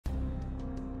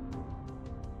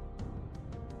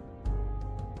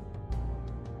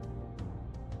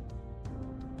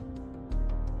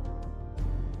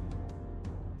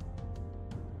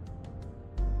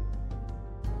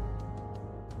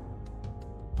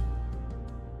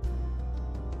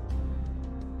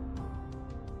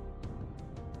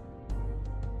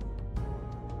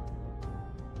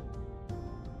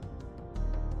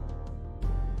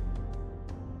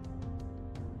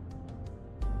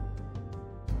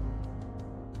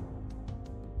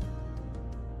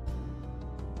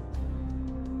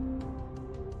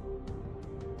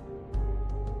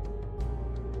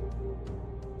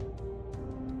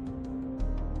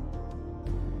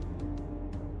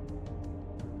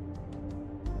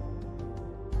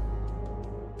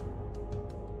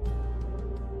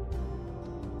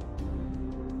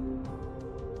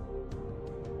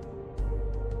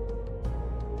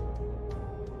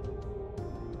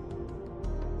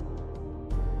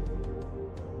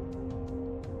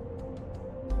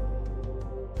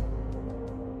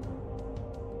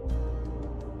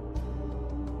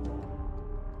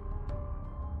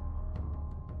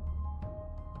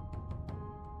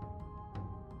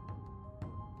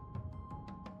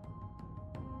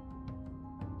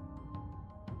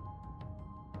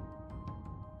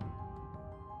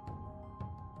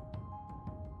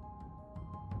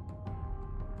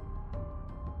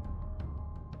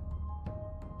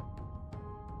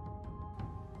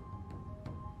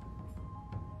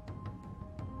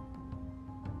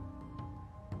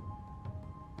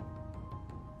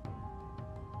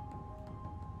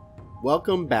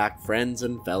Welcome back, friends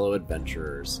and fellow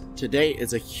adventurers. Today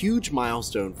is a huge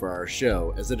milestone for our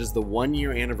show, as it is the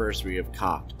 1-year anniversary of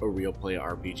Cocked, a Real Play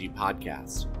RPG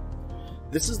podcast.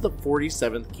 This is the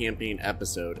 47th campaign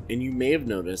episode, and you may have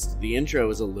noticed the intro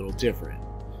is a little different.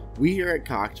 We here at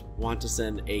Cocked want to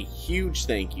send a huge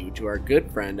thank you to our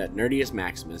good friend at Nerdius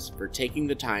Maximus for taking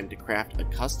the time to craft a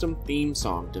custom theme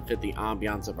song to fit the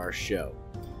ambiance of our show.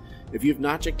 If you have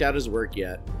not checked out his work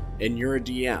yet, and you're a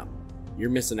DM, you're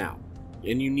missing out.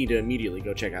 And you need to immediately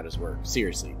go check out his work.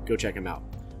 Seriously, go check him out.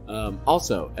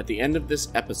 Also, at the end of this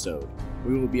episode,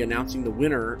 we will be announcing the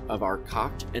winner of our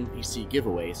Cocked NPC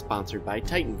Giveaway sponsored by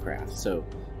Titancraft. So,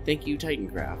 thank you,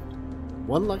 Titancraft.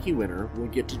 One lucky winner will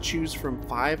get to choose from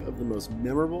 5 of the most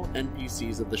memorable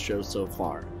NPCs of the show so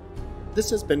far.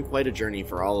 This has been quite a journey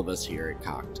for all of us here at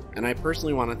Cocked, and I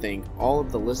personally want to thank all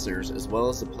of the listeners as well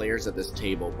as the players at this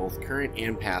table, both current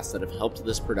and past, that have helped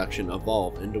this production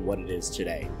evolve into what it is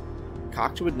today.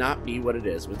 Cocked would not be what it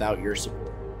is without your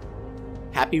support.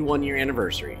 Happy 1-year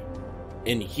anniversary,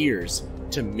 and here's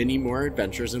to many more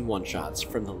adventures and one-shots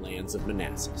from the Lands of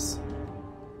Manassas.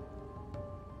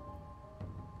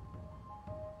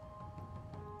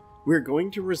 We're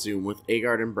going to resume with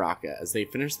Aegard and Brakka as they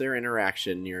finish their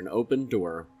interaction near an open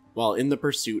door while in the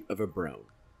pursuit of Ibron.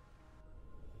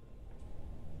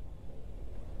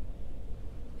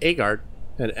 Aegard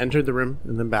had entered the room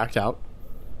and then backed out.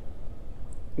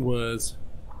 Was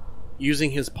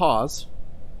using his paws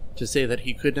to say that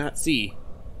he could not see,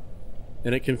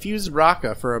 and it confused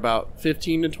Brakka for about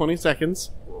 15 to 20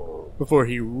 seconds before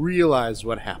he realized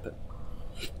what happened.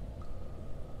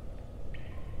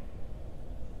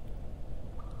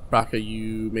 Brakka,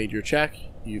 you made your check.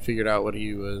 You figured out what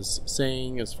he was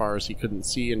saying as far as he couldn't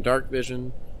see in dark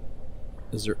vision.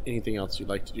 Is there anything else you'd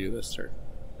like to do this turn?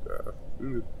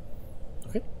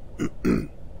 Okay.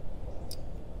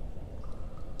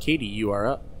 Katie, you are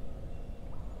up.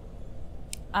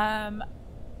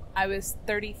 I was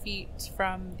 30 feet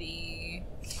from the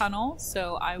tunnel,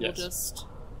 so I will just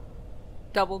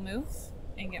double move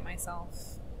and get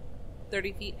myself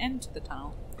 30 feet into the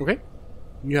tunnel. Okay.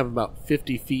 You have about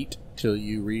 50 feet till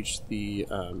you reach the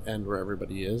end where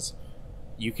everybody is.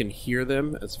 You can hear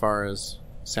them as far as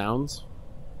sounds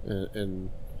and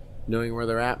knowing where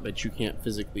they're at, but you can't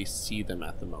physically see them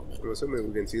at the moment. I'm assuming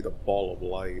we can see the ball of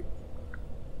light.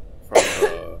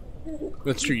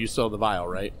 That's true, you still have the vial,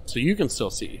 right? So you can still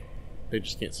see. They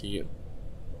just can't see you.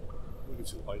 We can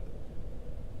see the light.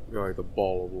 You know, like the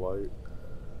ball of light.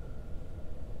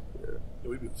 Yeah. Yeah,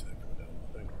 we can see that coming down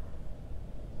the thing.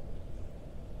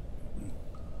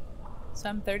 So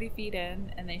I'm 30 feet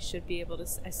in, and they should be able to...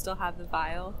 I still have the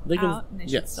vial They can, out, and they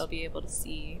should still be able to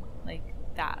see, like,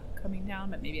 that coming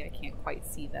down, but maybe I can't quite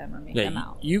see them or make them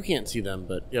out. You can't see them,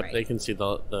 but Right. They can see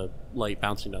the light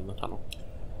bouncing down the tunnel.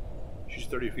 She's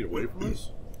 30 feet away from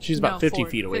us? She's about 50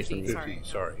 feet away 50, from you. 50,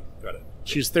 sorry. Got it.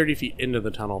 She's 30 feet into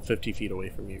the tunnel, 50 feet away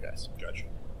from you guys. Gotcha.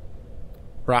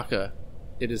 Brakka,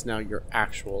 it is now your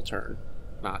actual turn,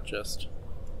 not just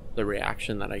the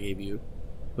reaction that I gave you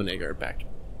when Aegard backed.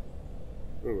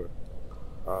 Okay.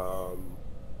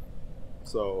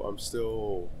 So I'm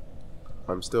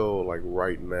still like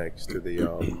right next to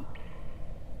the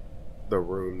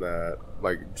room that,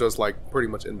 like, just like pretty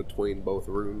much in between both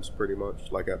rooms, pretty much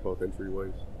like at both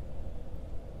entryways.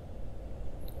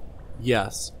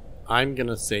 Yes. I'm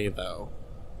gonna say, though,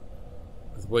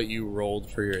 with what you rolled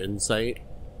for your insight,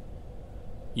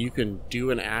 you can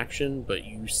do an action, but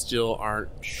you still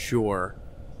aren't sure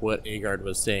what Aegard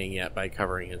was saying yet by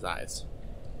covering his eyes.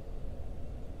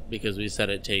 Because we said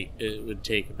it would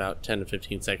take about 10 to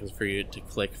 15 seconds for you to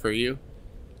click for you.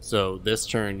 So this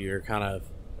turn, you're kind of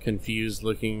confused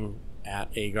looking at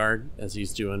Aegard as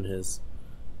he's doing his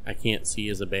I can't see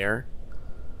as a bear.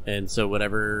 And so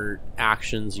whatever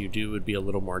actions you do would be a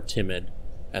little more timid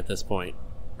at this point,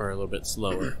 or a little bit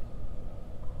slower.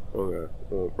 Okay.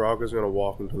 Well, Brakka's gonna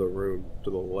walk into the room to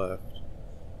the left.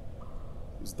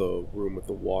 It's the room with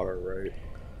the water, right?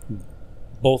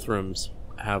 Both rooms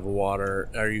have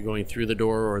water. Are you going through the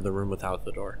door or the room without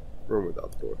the door? Room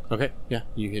without the door. Okay, yeah,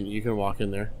 you can walk in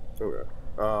there. Okay.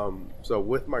 So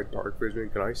with my dark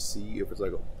vision, can I see if it's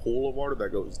like a pool of water that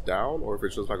goes down, or if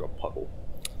it's just like a puddle?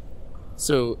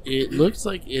 So it looks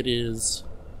like it's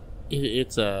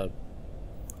a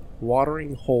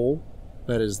watering hole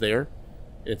that is there.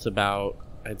 It's about,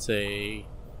 I'd say,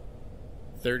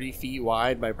 30 feet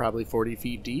wide by probably 40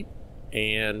 feet deep.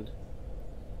 And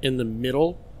in the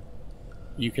middle,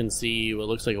 you can see what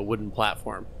looks like a wooden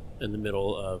platform in the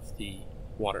middle of the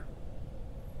water.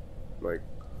 Like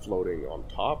floating on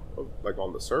top of, like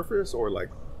on the surface, or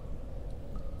like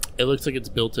It looks like it's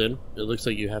built in. It looks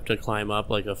like you have to climb up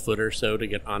like a foot or so to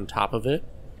get on top of it.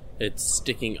 It's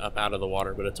sticking up out of the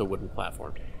water, but it's a wooden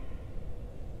platform.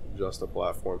 Just a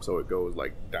platform, so it goes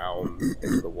like down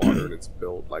into the water and it's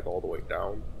built like all the way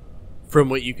down. From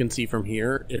what you can see from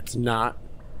here, it's not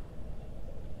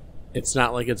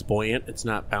like it's buoyant. It's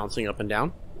not bouncing up and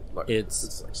down. Like,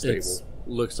 It's like stable. It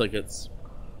looks like it's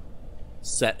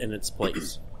set in its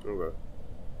place. Okay.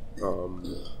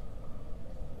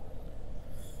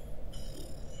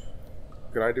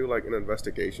 Can I do like an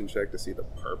investigation check to see the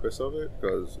purpose of it?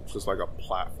 Because it's just like a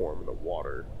platform in the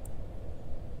water.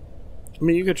 I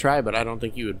mean, you could try, but I don't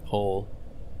think you would pull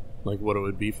like what it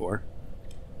would be for.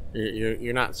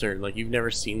 You're not certain. Like, you've never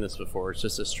seen this before. It's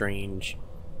just a strange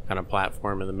kind of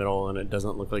platform in the middle, and it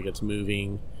doesn't look like it's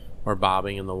moving or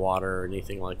bobbing in the water or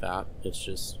anything like that. It's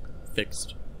just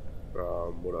fixed.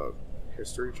 Would a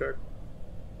history check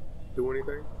do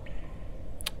anything?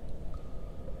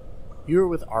 You were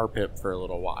with Arpip for a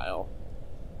little while.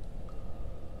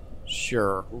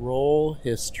 Sure. Roll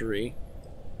history.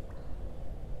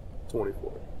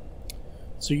 24.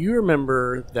 So you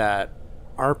remember that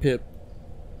Arpip,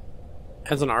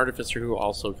 as an artificer who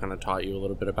also kind of taught you a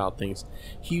little bit about things,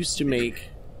 he used to make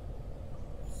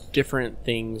different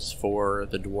things for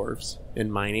the dwarves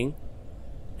in mining.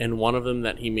 And one of them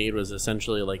that he made was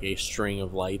essentially like a string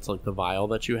of lights, like the vial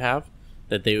that you have,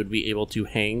 that they would be able to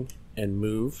hang and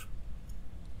move.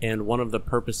 And one of the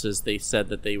purposes they said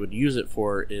that they would use it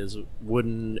for is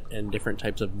wooden and different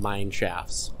types of mine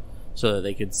shafts, so that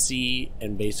they could see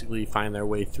and basically find their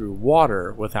way through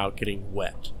water without getting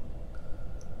wet.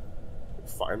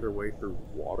 Find their way through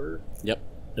water? Yep,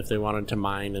 if they wanted to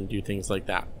mine and do things like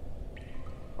that. I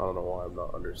don't know why I'm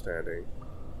not understanding.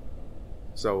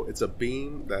 So it's a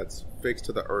beam that's fixed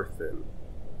to the earth then.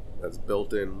 That's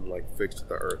built in, like fixed to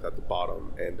the earth at the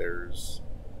bottom, and there's...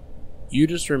 You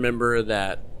just remember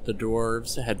that the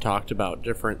dwarves had talked about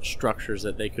different structures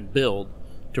that they could build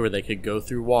to where they could go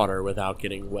through water without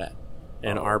getting wet.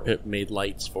 And Arpip made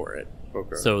lights for it.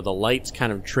 Okay. So the lights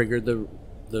kind of triggered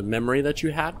the memory that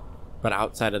you had, but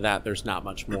outside of that, there's not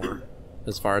much more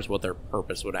as far as what their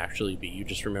purpose would actually be. You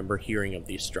just remember hearing of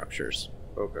these structures.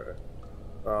 Okay.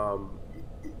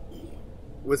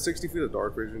 With 60 feet of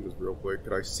dark vision, just real quick,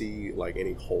 could I see like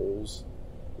any holes,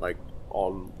 like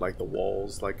on like the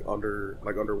walls, like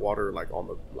underwater, like on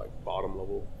the like bottom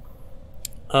level?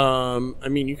 I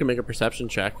mean, you can make a perception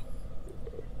check.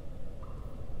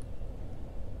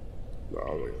 No,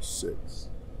 only a 6.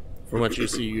 From what you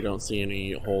see, you don't see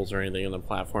any holes or anything in the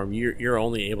platform. You're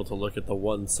only able to look at the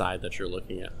one side that you're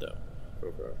looking at, though.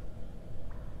 Okay.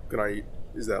 Can I?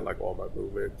 Is that like all my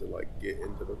movement to like get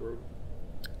into the room?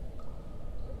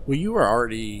 Well, you were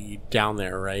already down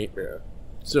there, right? Yeah.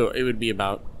 So it would be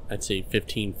about, I'd say,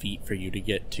 15 feet for you to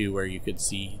get to where you could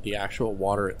see the actual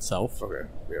water itself. Okay.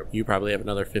 Yeah. You probably have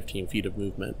another 15 feet of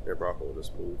movement. Yeah, Brakka will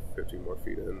just move 15 more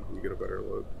feet in and you get a better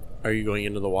look. Are you going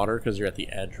into the water? Because you're at the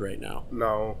edge right now.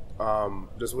 No.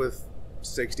 Just with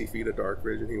 60 feet of dark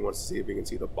vision, he wants to see if he can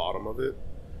see the bottom of it.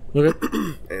 Okay.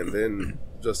 And then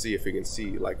just see if he can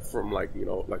see, like, from, like, you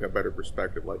know, like a better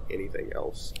perspective, like anything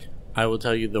else. I will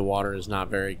tell you the water is not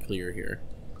very clear here.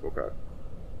 Okay.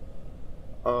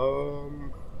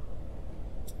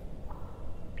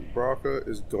 Brakka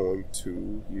is going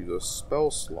to use a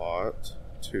spell slot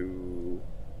to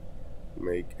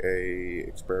make a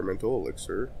experimental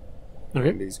elixir. Okay.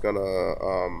 And he's gonna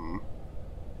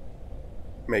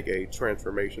make a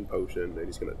transformation potion, and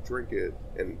he's gonna drink it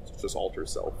and just alter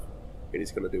self. And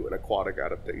he's gonna do an aquatic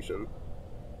adaptation.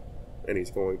 And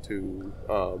he's going to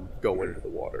go into the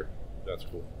water. That's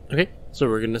cool. Okay, so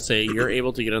we're going to say you're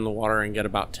able to get in the water and get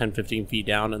about 10-15 feet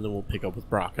down, and then we'll pick up with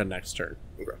Brakka next turn.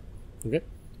 Okay.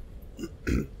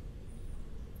 Okay.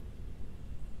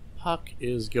 Puck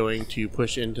is going to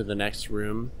push into the next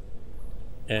room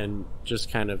and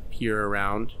just kind of peer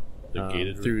around. The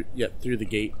gated room? Through the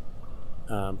gate.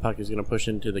 Puck is going to push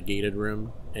into the gated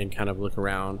room and kind of look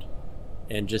around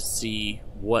and just see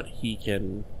what he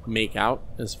can make out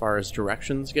as far as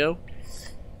directions go.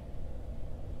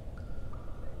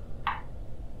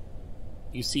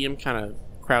 You see him kind of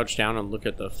crouch down and look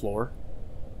at the floor,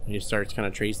 and he starts kind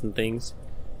of tracing things,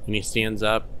 and he stands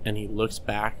up and he looks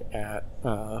back at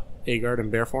Aegard in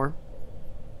bear form.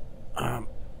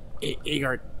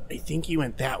 Aegard, I think he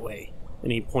went that way,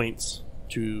 and he points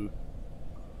to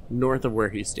north of where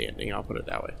he's standing. I'll put it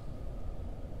that way.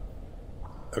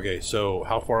 Okay, so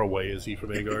how far away is he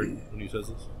from Aegard when he says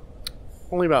this?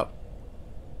 Only about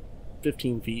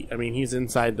 15 feet. I mean, he's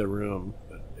inside the room.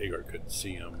 But Aegard couldn't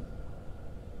see him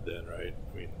then, right?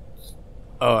 I mean,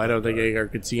 Oh, I don't think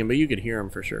Aegard could see him, but you could hear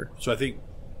him for sure. so I think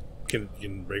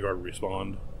Can Rhaegar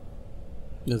respond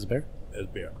As a bear? as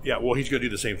bear? Yeah, well, he's going to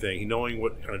do the same thing. Knowing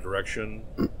what kind of direction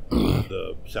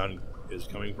the sound is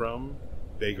coming from,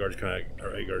 Aegard's going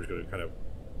to kind of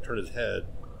turn his head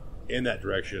in that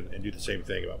direction and do the same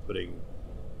thing about putting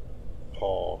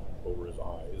paw over his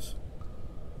eyes.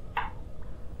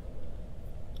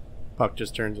 Puck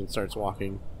just turns and starts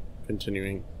walking,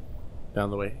 continuing down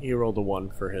the way. He rolled a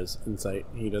 1 for his insight.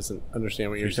 He doesn't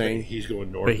understand what you're saying. He's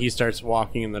going north. But he starts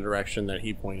walking in the direction that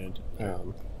he pointed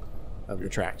of the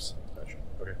tracks. Gotcha.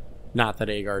 Okay. Not that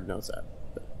Aegard knows that.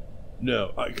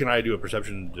 No. Can I do a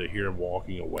perception to hear him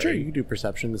walking away? Sure, you can do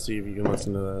perception to see if you can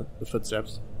listen to the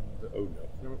footsteps. Oh,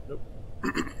 no. Nope.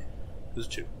 This is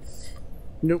 2.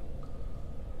 Nope.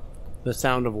 The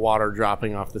sound of water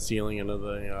dropping off the ceiling into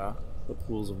the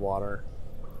pools of water.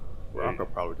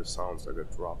 Brakka probably just sounds like a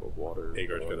drop of water.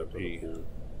 Aegard's going to pee.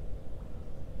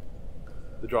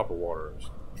 The drop of water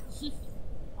is...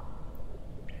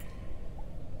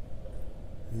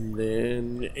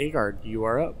 Then, Aegard, you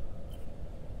are up.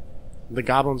 The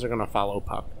goblins are going to follow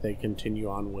Puck. They continue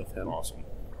on with him. Awesome.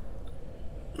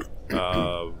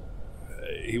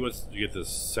 He wants to get this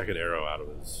second arrow out of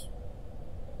his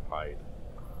hide.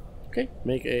 Okay,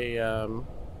 make a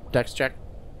dex check.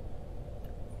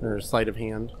 Or sleight of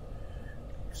hand.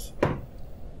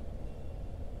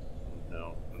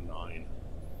 No, a 9.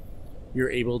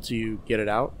 You're able to get it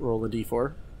out. Roll a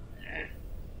d4.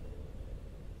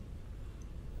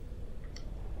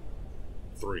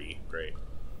 3. Great.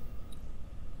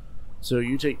 So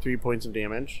you take 3 points of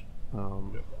damage. I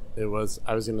was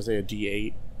going to say a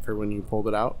d8 for when you pulled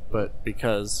it out, but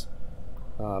because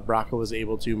Brakka was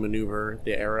able to maneuver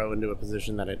the arrow into a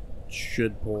position that it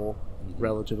should pull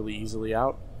relatively easily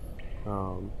out,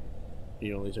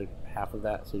 you only took half of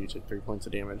that, so you took 3 points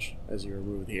of damage as you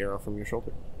removed the arrow from your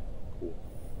shoulder. Cool.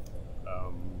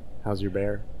 How's your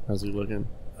bear? How's he looking?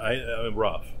 I'm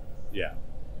rough. Yeah.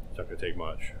 It's not going to take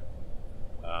much.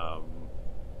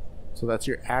 So that's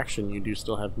your action. You do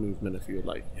still have movement if you would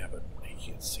like. Yeah, but he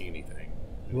can't see anything.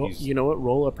 Well, you know what?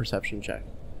 Roll a perception check.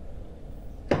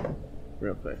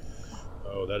 Real quick.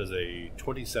 Oh, that is a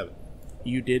 27.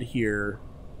 You did hear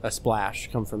a splash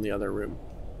come from the other room.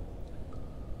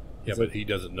 Yeah, but he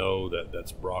doesn't know that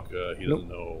that's Brakka. He doesn't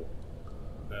know.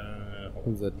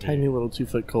 There's a tiny little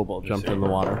 2-foot kobold jumped in the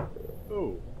water.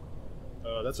 Oh.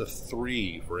 That's a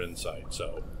 3 for insight,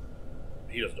 so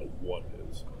he doesn't know what it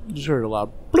is. You just heard a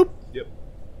loud bloop. Yep.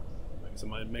 Like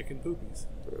somebody making poopies.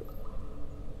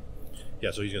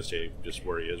 Yeah, so he's going to stay just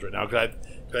where he is right now. Cause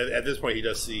at this point, he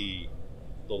does see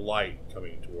the light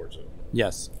coming towards him.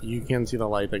 Yes, you can see the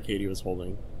light that Katie was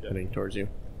holding heading towards you.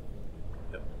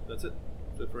 Yep, that's it.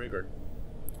 That's it for Aegard.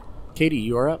 Katie,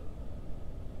 you are up.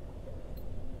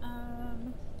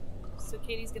 So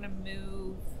Katie's gonna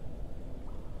move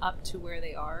up to where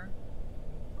they are.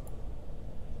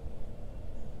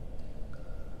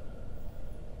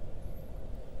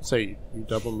 So you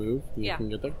double move and Yeah. you can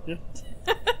get there?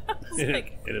 Yeah.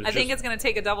 I think it's gonna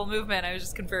take a double movement. I was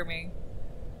just confirming.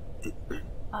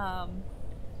 I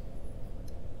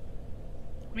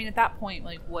mean, at that point,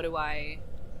 like, what do I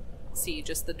see?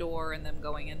 Just the door and them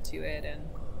going into it, and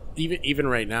Even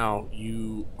right now,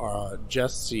 you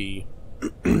just see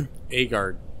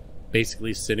Aegard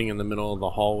basically sitting in the middle of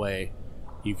the hallway.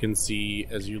 You can see,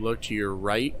 as you look to your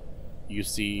right, you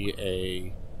see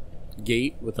a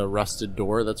gate with a rusted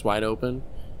door that's wide open.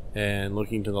 And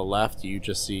looking to the left, you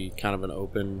just see kind of an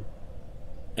open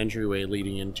entryway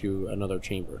leading into another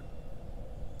chamber.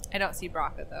 I don't see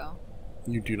Brakka, though.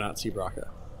 You do not see Brakka.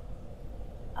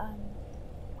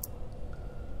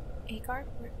 Aegard,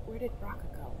 where did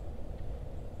Brakka go?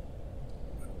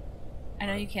 I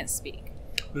know you can't speak.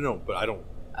 No, but I don't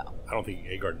think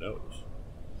Aegard knows.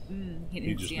 He didn't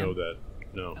He just see know him. that.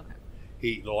 No.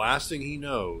 Okay. The last thing he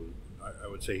knows, I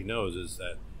would say he knows, is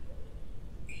that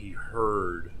he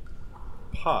heard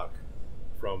Puck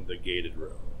from the gated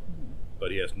room.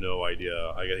 But he has no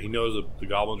idea. He knows that the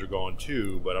goblins are gone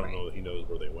too, but I don't know that he knows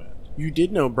where they went. You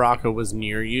did know Brakka was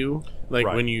near you. Like,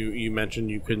 Right. when you mentioned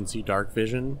you couldn't see dark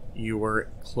vision, you were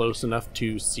close enough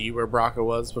to see where Brakka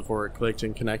was before it clicked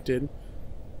and connected.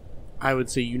 I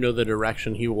would say you know the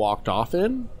direction he walked off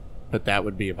in, but that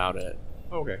would be about it.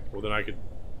 Okay. Well, then I could,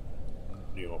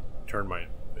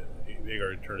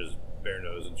 turn his bare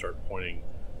nose and start pointing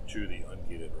to the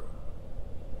ungated room.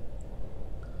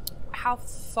 How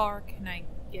far can I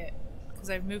get?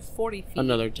 Because I've moved 40 feet.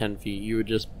 Another 10 feet. You would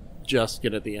just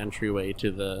get at the entryway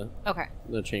to the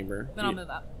chamber. Then I'll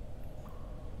move up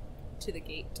to the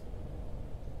gate.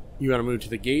 You want to move to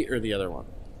the gate or the other one?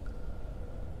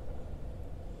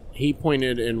 He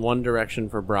pointed in one direction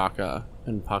for Brakka,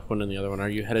 and Puck went in the other one. Are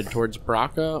you headed towards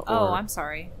Brakka? Or... Oh, I'm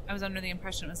sorry. I was under the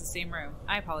impression it was the same room.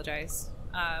 I apologize.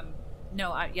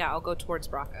 No, I'll go towards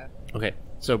Brakka. Okay,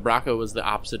 so Brakka was the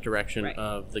opposite direction Right.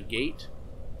 of the gate.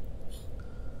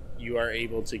 You are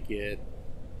able to get...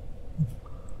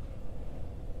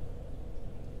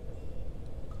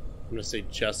 I'm going to say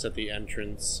just at the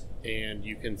entrance, and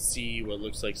you can see what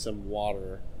looks like some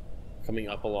water coming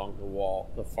up along the wall,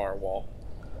 the far wall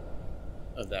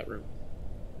of that room.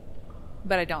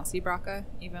 But I don't see Brakka,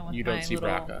 even with You my don't see little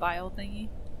Brakka. vial thingy?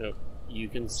 Nope. You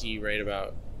can see right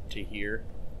about to here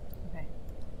Okay.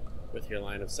 with your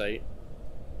line of sight.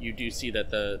 You do see that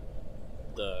the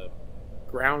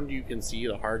ground you can see,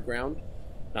 the hard ground,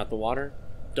 not the water,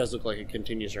 does look like it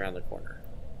continues around the corner.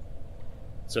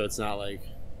 So it's not like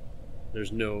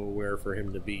there's nowhere for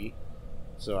him to be.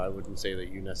 So I wouldn't say that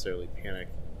you necessarily panic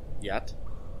yet.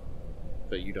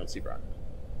 But you don't see Brakka.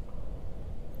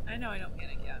 I know I don't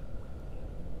panic yet.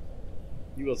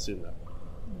 You will soon, though.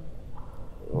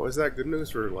 Well, is that good news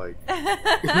for, like...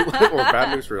 or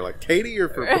bad news for, like, Katie or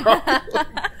for Brock?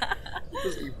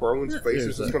 This Ebron's face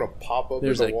is just going to pop up in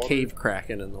There's the a water. cave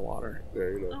kraken in the water. Yeah,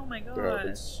 you know. Oh my that gosh.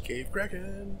 happens. Cave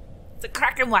Kraken. It's a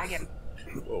Kraken wagon.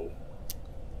 Whoa.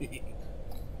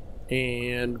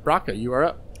 And Brakka, you are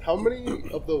up. How many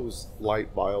of those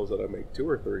light vials did I make? 2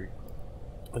 or 3?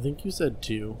 I think you said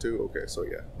 2. 2? Okay, so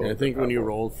yeah. And I Both think when have you one.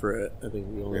 rolled for it, I think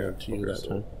we only had 2 that so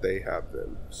time. They have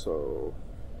them. So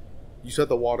you said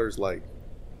the water's like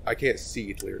I can't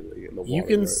see clearly in the water. You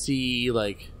can right? see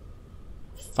like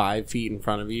 5 feet in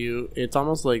front of you. It's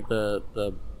almost like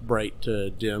the bright to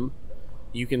dim.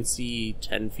 You can see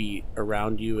 10 feet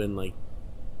around you and like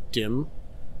dim,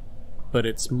 but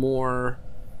it's more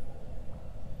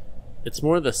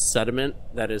the sediment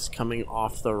that is coming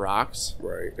off the rocks.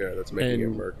 Right, yeah, that's making it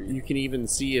And murky. you can even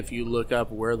see if you look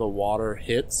up where the water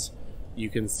hits, you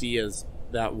can see as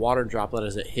that water droplet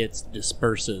as it hits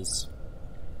disperses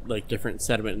like different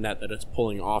sediment and that it's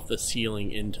pulling off the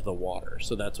ceiling into the water.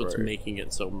 So that's what's Right. making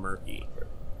it so murky.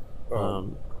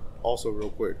 Also,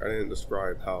 real quick, I didn't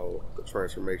describe how the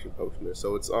transformation potion is.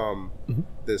 So it's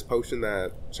this potion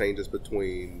that changes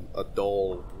between a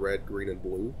dull red, green, and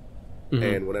blue.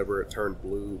 Mhm. And whenever it turned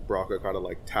blue, Brakka kind of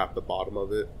like tapped the bottom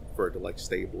of it for it to like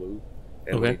stay blue.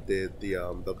 And when he did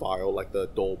the vial, like the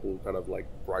dull blue kind of like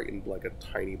brightened like a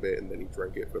tiny bit, and then he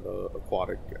drank it for the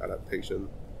aquatic adaptation.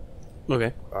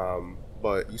 Okay.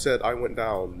 But you said I went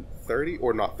down 30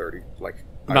 or not 30, like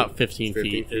About 15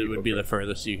 feet. It would be okay. the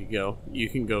furthest you could go. You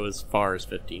can go as far as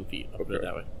 15 feet. I'll put it Okay.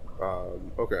 that way.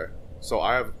 Okay, so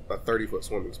I have a 30-foot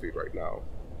swimming speed right now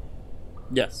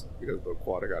Yes. because of the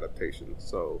aquatic adaptation.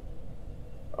 So,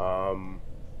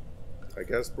 I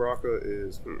guess Brakka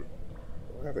is. Do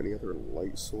I have any other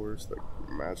light source, like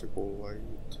magical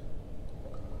light?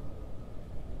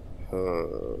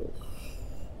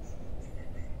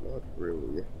 Not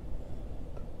really.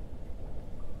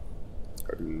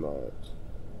 I do not.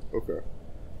 Okay.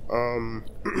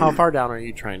 How far down are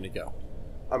you trying to go?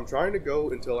 I'm trying to go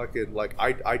until I could, like,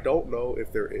 I don't know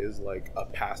if there is, like, a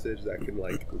passage that can,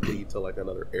 like, lead to, like,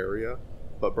 another area.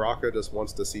 But Brakka just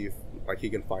wants to see if, like, he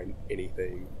can find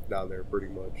anything down there, pretty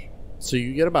much. So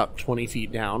you get about 20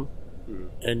 feet down,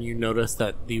 and you notice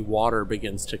that the water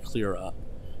begins to clear up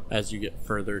as you get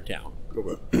further down.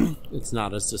 Okay. It's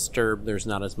not as disturbed. There's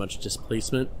not as much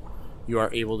displacement. You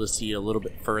are able to see a little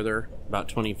bit further, about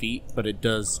 20 feet, but it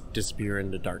does disappear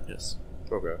into darkness.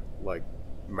 Okay. Like,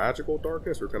 magical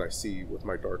darkness, or can I see with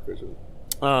my dark vision?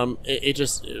 It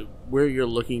just, where you're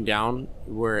looking down,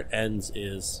 where it ends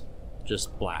is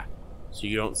just black. So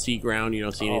you don't see ground, you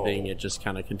don't see anything. It just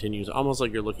kind of continues, almost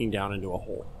like you're looking down into a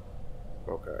hole.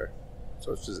 Okay.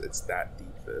 So it's that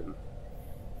deep then.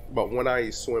 But when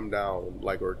I swim down,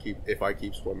 like, if I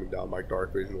keep swimming down, my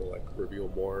dark vision will, like, reveal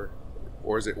more.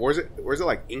 Or is it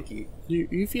like inky?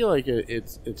 You feel like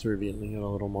it's revealing it a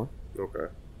little more. Okay.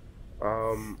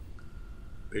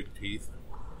 Big teeth.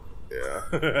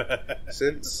 Yeah.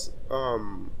 Since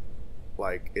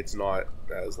like it's not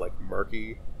as like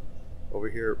murky over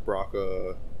here,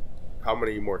 Brakka, how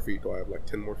many more feet do I have? Like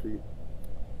 10 more feet?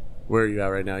 Where are you at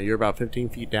right now? You're about 15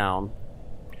 feet down.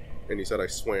 And you said I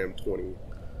swam 20.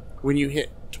 When you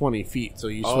hit 20 feet, so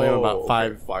you swam about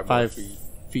okay. five more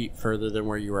feet further than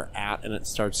where you were at, and it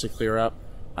starts to clear up.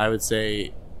 I would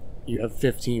say you have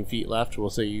 15 feet left. We'll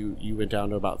say you went down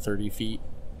to about 30 feet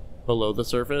below the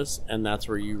surface, and that's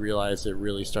where you realize it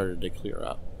really started to clear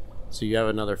up. So you have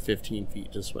another 15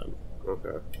 feet to swim.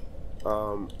 Okay.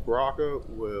 Brakka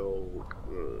will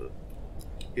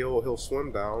he'll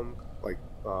swim down like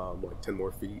 10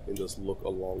 more feet and just look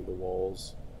along the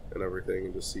walls and everything,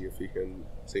 and just see if he can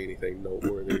see anything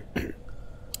noteworthy.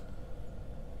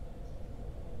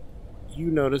 You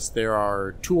notice there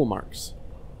are tool marks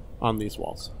on these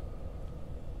walls.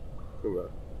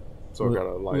 Okay. So it kind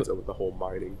of lines up with the whole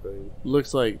mining thing.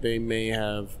 Looks like they may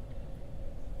have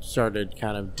started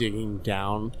kind of digging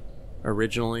down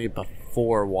originally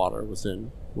before water was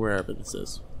in wherever this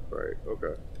is. Right.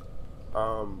 Okay.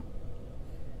 I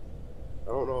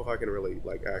don't know if I can really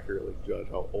accurately judge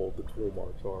how old the tool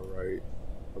marks are. Right.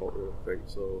 I don't really think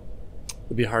so.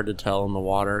 It'd be hard to tell in the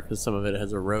water because some of it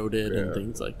has eroded and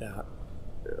things like that.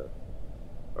 Yeah.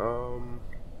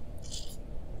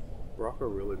 Brakka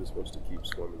really just wants to keep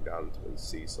swimming down until he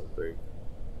sees something,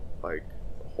 like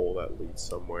a hole that leads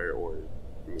somewhere, or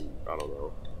I don't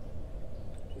know.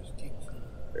 Just keep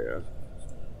Yeah.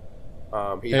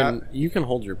 You can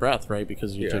hold your breath, right?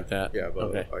 Because you took that. Yeah, but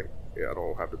okay. I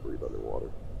don't have to breathe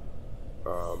underwater.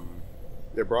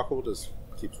 Brakka will just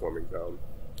keep swimming down.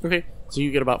 Okay, so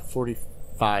you get about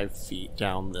 45 feet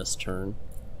down this turn.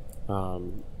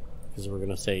 Because we're going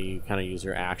to say you kind of use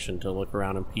your action to look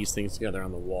around and piece things together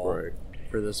on the wall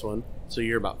for this one. So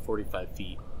you're about 45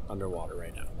 feet underwater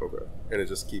right now. Okay. And it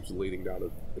just keeps leading down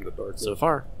in the darkness? So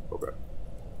far. Okay.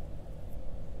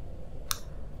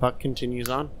 Puck continues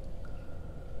on.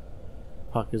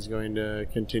 Puck is going to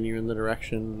continue in the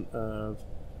direction of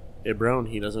Ibron.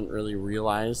 He doesn't really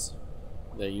realize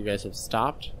that you guys have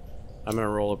stopped. I'm going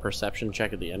to roll a perception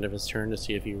check at the end of his turn to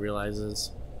see if he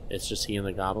realizes it's just he and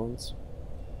the goblins.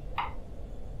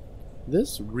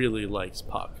 This really likes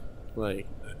Puck.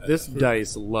 This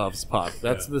dice loves Puck.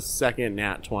 That's the second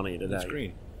nat 20 today. That's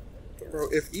green. Bro,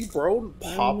 if Ibron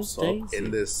pops up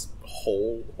in this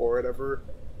hole or whatever...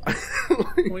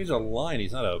 Well, he's a line.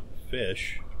 He's not a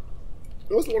fish.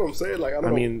 That's what I'm saying.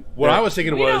 I mean, what I was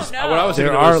thinking was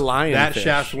lion that fish.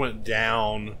 shaft went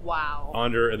down,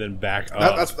 under, and then back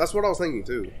up. That's what I was thinking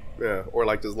too. Yeah, or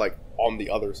just on the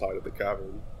other side of the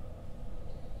cavern.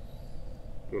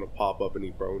 Going to pop up and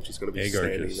Ibron. She's going to be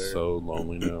standing is there. So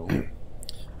lonely now.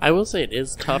 I will say it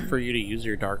is tough for you to use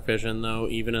your dark vision, though,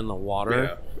 even in the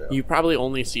water. Yeah. You probably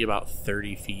only see about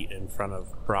 30 feet in front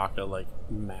of Brakka,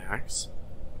 max.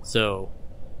 So,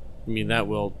 that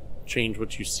will change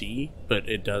what you see, but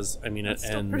it does, it it's ends...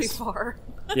 still pretty far.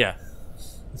 Yeah.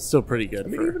 It's still pretty good.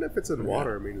 Even if it's in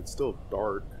water, it's still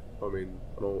dark. I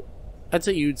don't... I'd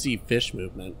say you'd see fish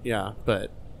movement, yeah,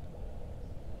 but...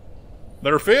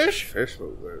 They're fish? Fish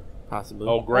movement. Possibly.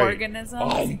 Oh, great.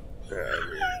 Organisms?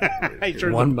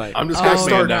 One bite. I'm just gonna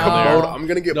start down there. there. I'm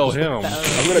gonna get. No, him.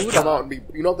 I'm gonna come out and be.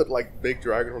 You know that big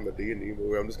dragon from the D&D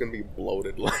movie. I'm just gonna be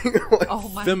bloated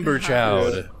Oh my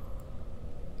Thimberchild. Yeah.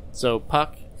 So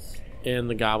Puck and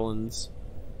the goblins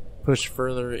push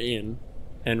further in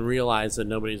and realize that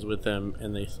nobody's with them,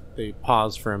 and they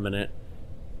pause for a minute.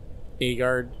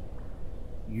 Aegard,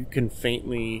 you can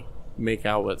faintly make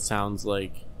out what sounds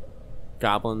like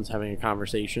goblins having a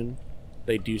conversation.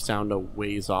 They do sound a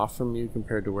ways off from you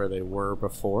compared to where they were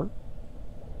before,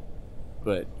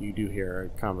 but you do hear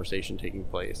a conversation taking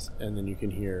place, and then you can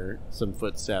hear some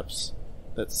footsteps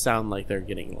that sound like they're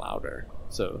getting louder.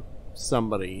 So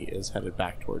somebody is headed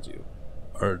back towards you.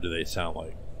 Or do they sound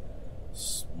like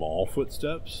small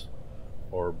footsteps?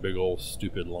 Or big old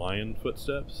stupid lion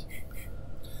footsteps?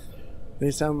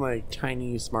 They sound like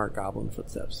tiny, smart goblin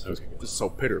footsteps. Okay. Just so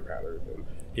pitter-patter.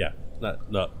 Yeah. Not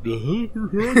here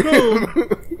I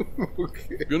come.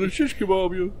 Okay. Gonna shish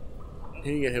kebab you. And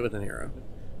you get hit with an arrow.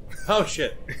 Oh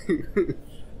shit.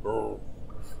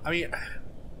 I'll be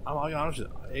honest with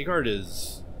you, Aegard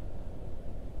is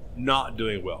not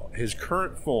doing well. His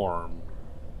current form,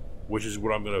 which is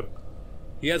what I'm gonna...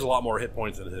 He has a lot more hit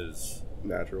points than his...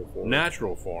 Natural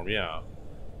form, yeah.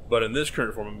 But in this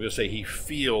current form, I'm gonna say he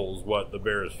feels what the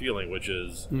bear is feeling, which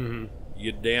is you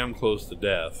get damn close to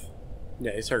death.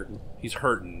 Yeah, he's hurting. He's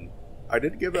hurting. I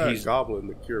did give that goblin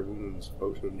the cure wounds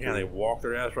potion. Yeah, they walked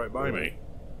their ass right by me.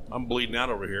 I'm bleeding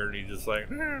out over here, and he's just like,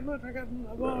 look, I got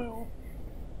a vial.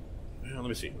 Yeah, let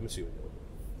me see.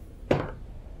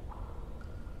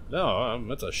 No,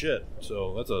 that's a shit.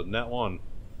 So that's a nat 1.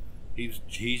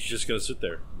 He's just gonna sit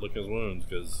there, lick his wounds,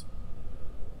 because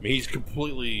he's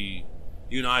completely.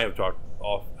 You and I have talked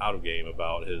out of game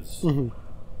about his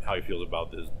how he feels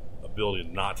about his ability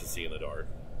not to see in the dark.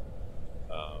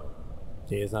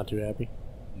 He is not too happy.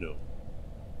 No.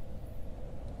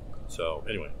 So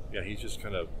anyway, yeah, he's just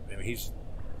kind of. He's.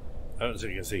 I don't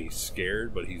think you can say he's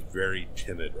scared, but he's very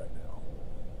timid right now.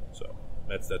 So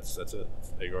that's it.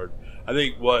 It's Aegard. I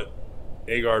think what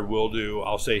Aegard will do,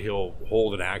 I'll say he'll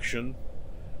hold an action.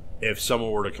 If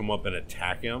someone were to come up and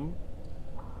attack him,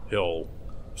 he'll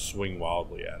swing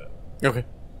wildly at it. Okay.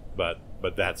 but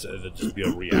that's it'd just be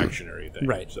a reactionary thing,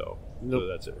 Right. So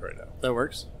that's it right now. That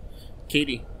works.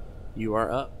 Katie, you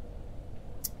are up.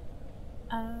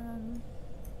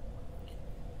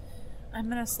 I'm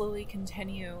gonna slowly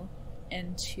continue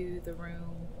into the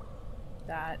room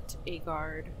that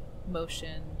Aegard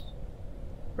motioned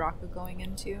Brakka going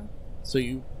into. So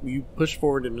you push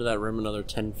forward into that room another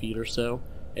 10 feet or so,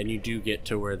 and you do get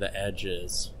to where the edge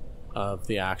is of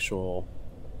the actual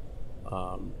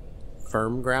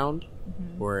firm ground,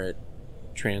 where it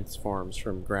transforms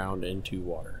from ground into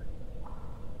water.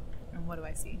 And what do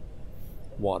I see?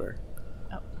 Water.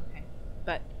 Oh, okay.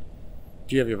 But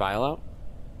Do you have your vial out?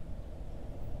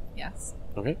 yes.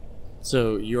 Okay.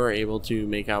 So you are able to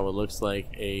make out what looks like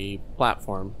a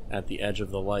platform at the edge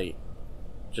of the light,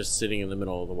 just sitting in the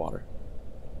middle of the water.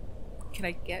 Can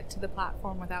I get to the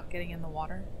platform without getting in the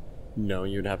water? No,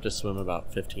 you'd have to swim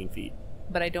about 15 feet.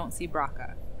 But I don't see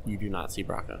Brakka. You do not see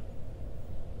Brakka.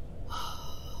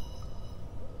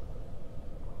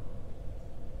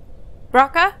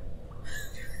 Brakka?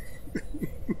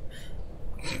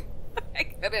 I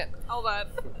couldn't. Hold on.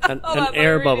 An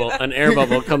air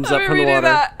bubble comes up from the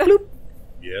water. Bloop.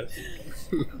 Yes.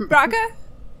 Brakka?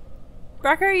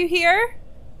 Brakka, are you here?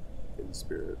 In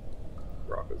spirit,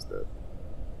 Brakka's dead.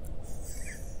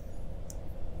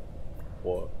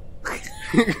 What?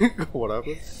 What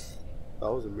happened?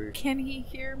 That wasn't me. Can he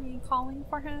hear me calling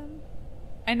for him?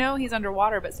 I know he's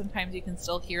underwater, but sometimes you can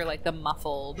still hear like the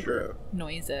muffled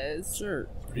noises. Sure.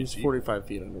 He's 45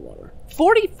 feet underwater.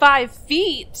 45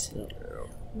 feet? Yeah.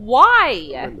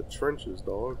 Why? I'm in the trenches,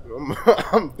 dog.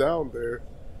 I'm down there.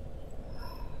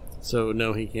 So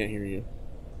no, he can't hear you.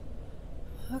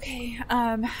 Okay,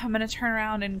 I'm gonna turn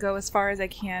around and go as far as I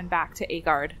can back to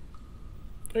Aegard.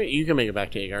 Hey, you can make it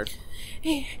back to Aegard.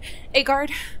 Hey,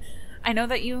 Aegard, I know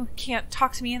that you can't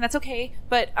talk to me, and that's okay,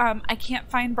 but I can't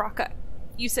find Brakka.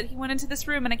 You said he went into this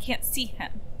room, and I can't see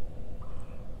him.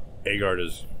 Aegard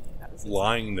is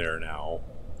lying there now,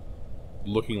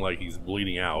 looking like he's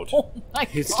bleeding out. Oh my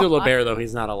He's God. still a bear, though.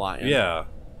 He's not a lion. Yeah.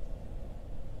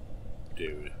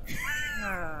 Dude.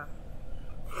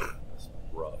 It's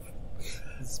rough.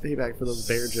 It's payback for those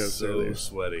bear jokes so earlier.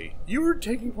 Sweaty. You were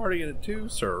taking part in it too,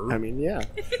 sir. I mean, yeah.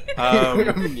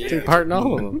 Take part in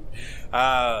all of them.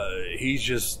 He's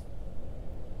just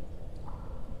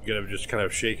gonna just kind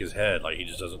of shake his head like he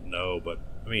just doesn't know. But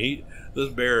I mean, this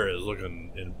bear is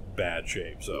looking in bad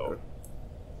shape. So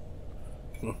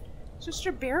It's just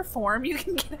your bear form. You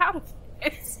can get out of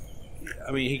it.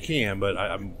 I mean, he can, but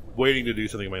I'm waiting to do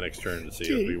something in my next turn to see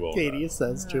if he will. Katie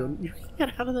says to him, "You can't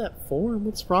get out of that form.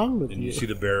 What's wrong with And you?" you see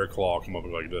the bear claw come up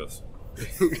like this.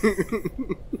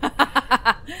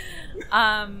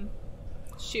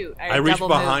 Shoot! I reach double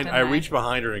behind. moved, I didn't reach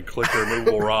behind her and click her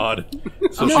removable rod,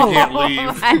 so she Oh can't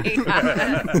leave.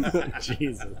 my God.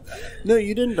 Jesus. No,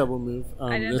 you didn't double move.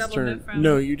 I didn't this double turn. move from-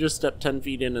 No, you just stepped 10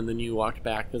 feet in and then you walked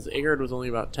back because Aegard was only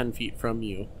about 10 feet from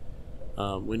you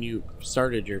when you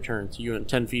started your turn. So you went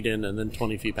 10 feet in and then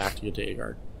 20 feet back to get to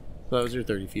Aegard. So that was your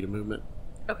 30 feet of movement.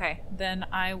 Okay, then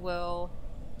I will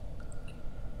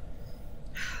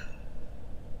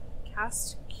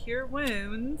cast Cure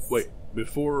Wounds. Wait,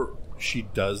 before she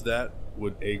does that,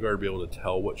 would Aegard be able to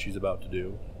tell what she's about to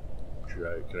do? Can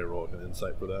I roll an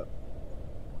insight for that?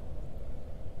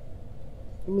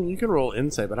 I mean, you can roll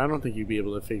insight, but I don't think you'd be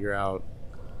able to figure out.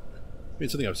 I mean,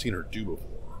 it's something I've seen her do before.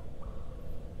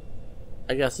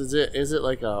 I guess is it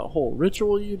like a whole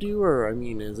ritual you do, or I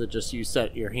mean, is it just you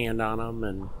set your hand on them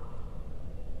and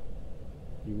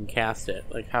you can cast it?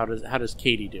 Like how does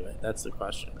Katie do it? That's the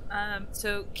question.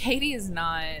 So Katie is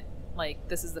not like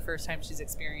this is the first time she's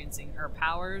experiencing her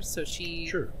powers, so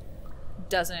she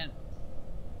doesn't.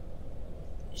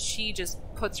 She just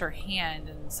puts her hand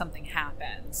and something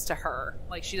happens to her.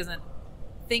 Like she doesn't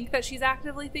think that she's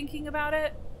actively thinking about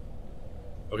it.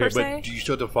 Okay, per but se. do you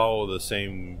still have to follow the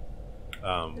same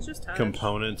It's just touch.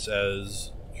 components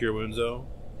as Cure Wounds, though?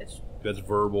 It's, That's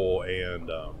verbal and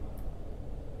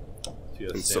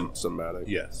And somatic.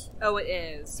 Yes. oh, it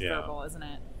is Yeah. verbal, isn't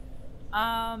it?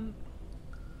 I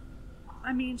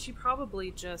mean, she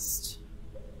probably just.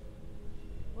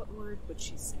 What word would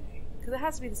she say? Because it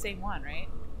has to be the same one, right?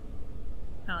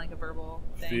 Kind of like a verbal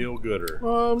thing. Feel gooder.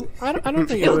 I don't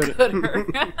think it Feel would. gooder.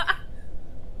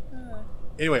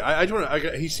 Anyway, I just want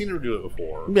to. He's seen her do it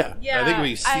before. Yeah. Yeah, I think if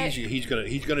he sees you, he's gonna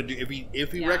do.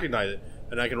 If he Yeah. recognizes it,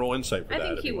 and I can roll insight for I that.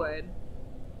 think if he wants. would.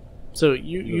 So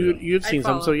you've seen I'd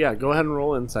some. follow. So yeah, go ahead and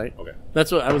roll insight. Okay.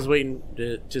 That's what I was waiting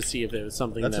to see if it was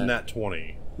something. That's that, a nat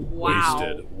 20.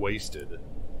 Wow. Wasted.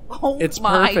 Oh It's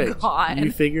my perfect. God.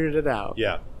 You figured it out.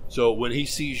 Yeah. So when he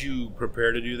sees you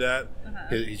prepare to do that, Uh-huh.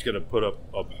 he's going to put up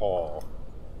a paw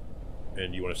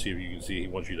and you want to see if you can see. He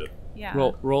wants you to.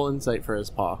 Yeah. Roll insight for his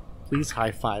paw. Please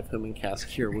high five him and cast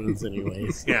Cure Wounds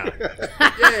anyways. Yeah.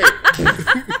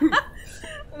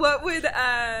 What would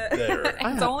There.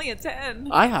 it's only a 10.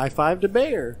 I high fived a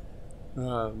bear.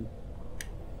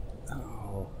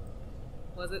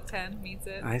 Was it 10 meets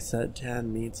it? I said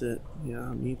 10 meets it. Yeah,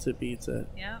 meets it, beats it.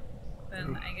 Yeah.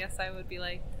 Then I guess I would be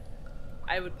like,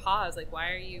 I would pause. Like,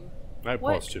 why are you? I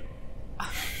What? pause too.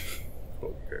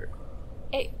 Okay.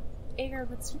 Hey, Aegard,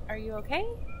 are you okay?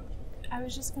 I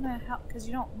was just gonna help because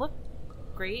you don't look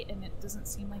great, and it doesn't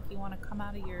seem like you want to come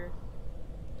out of your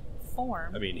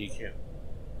form. I mean, he can't.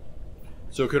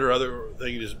 So could her other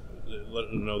thing just let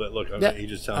him know that? Look, Yeah. he's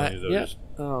just telling you that. Yeah. Just,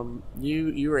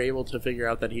 You were able to figure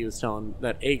out that he was telling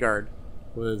that Aegard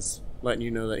was letting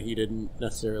you know that he didn't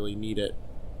necessarily need it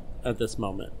at this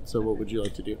moment. So what would you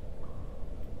like to do?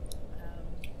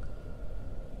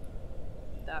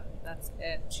 That's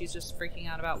it. She's just freaking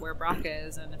out about where Brakka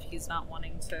is, and if he's not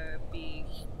wanting to be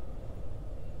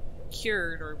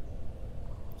cured or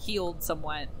healed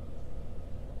somewhat,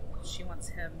 she wants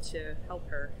him to help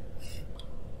her.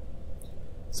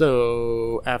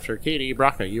 So after Katie,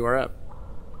 Brakka, you are up.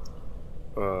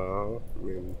 I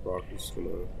mean, Brakka's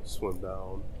gonna swim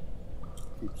down.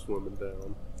 Keep swimming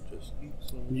down. just keep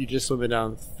swimming. You just swim it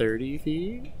down 30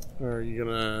 feet? Or are you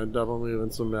gonna double move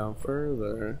and swim down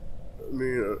further? I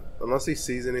mean, unless he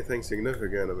sees anything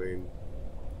significant, I mean,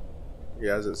 he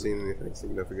hasn't seen anything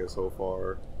significant so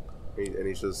far. And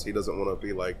he doesn't want to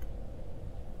be like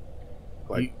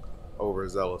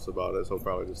overzealous about it, so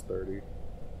probably just 30.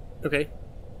 Okay.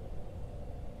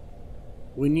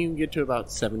 When you get to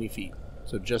about 70 feet,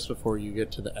 so just before you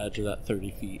get to the edge of that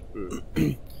 30 feet,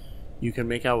 you can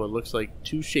make out what looks like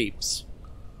two shapes.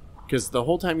 Because the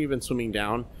whole time you've been swimming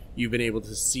down, you've been able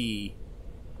to see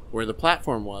where the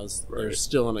platform was. Right. There's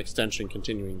still an extension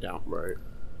continuing down. Right.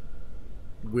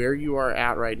 Where you are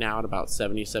at right now at about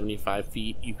 70-75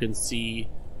 feet, you can see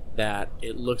that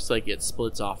it looks like it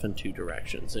splits off in two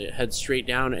directions. It heads straight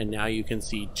down, and now you can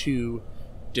see two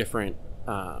different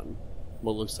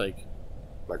what looks like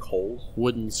holes?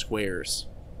 wooden squares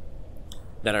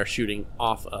that are shooting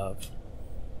off of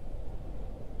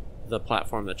the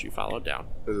platform that you followed down.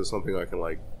 Is it something I can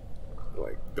like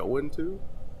go into?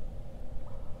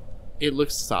 It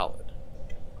looks solid.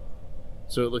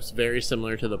 So it looks very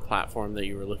similar to the platform that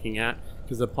you were looking at,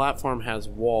 because the platform has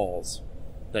walls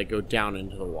that go down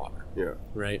into the water. Yeah.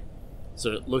 Right?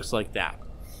 So it looks like that.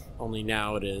 Only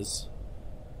now it is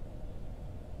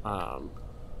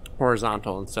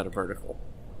horizontal instead of vertical.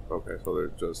 Okay, so they're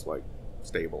just like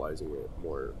stabilizing it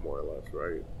more or less,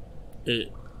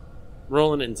 right?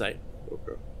 Roll an insight.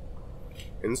 Okay.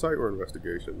 Insight or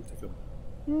investigation?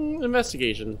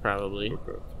 Investigation, probably.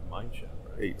 Okay. Mind shaft,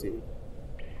 right? 18.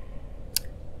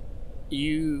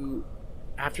 You,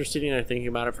 after sitting there thinking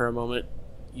about it for a moment,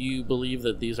 you believe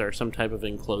that these are some type of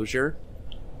enclosure,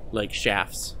 like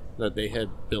shafts that they had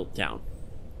built down.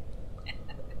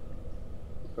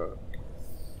 Okay.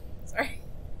 Sorry.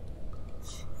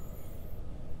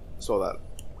 So that,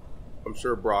 I'm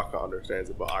sure Brakka understands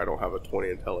it, but I don't have a 20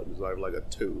 intelligence. I have like a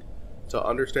 2. To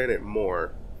understand it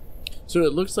more. So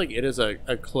it looks like it is a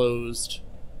closed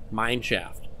mine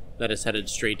shaft that is headed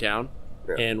straight down.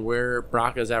 Yeah. And where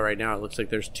Brakka's at right now, it looks like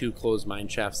there's two closed mine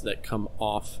shafts that come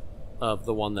off of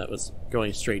the one that was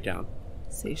going straight down.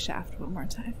 Say shaft one more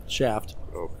time. Shaft.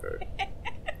 Okay.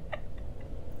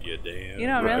 Yeah, damn. You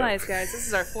don't Right. realize, guys, this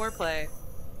is our foreplay.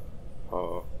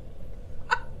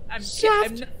 I'm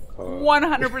Shaft. I'm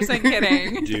 100%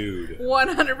 kidding. Dude,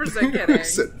 100%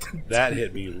 kidding. that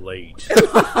hit me late.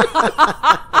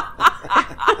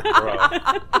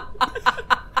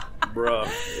 Bruh.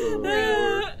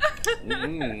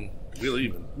 We'll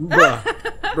even.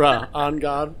 Bruh. On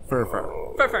God. Fur.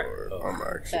 Oh, Fur.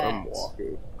 Lord. I'm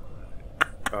walking.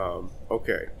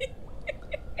 Okay.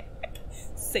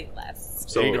 Say less.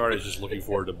 So, Aegard is just looking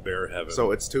forward to bear heaven.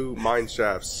 so it's two mine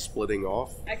shafts splitting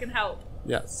off. I can help.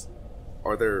 Yes.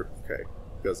 Are there... Okay.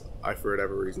 Because I, for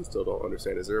whatever reason, still don't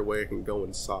understand. Is there a way I can go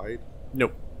inside?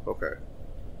 Nope. Okay.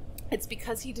 It's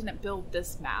because he didn't build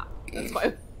this map. That's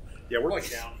why. yeah, we're like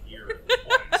down here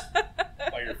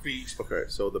by your feet. Okay,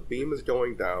 so the beam is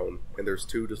going down, and there's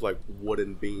two just like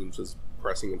wooden beams just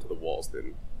pressing into the walls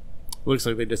then. Looks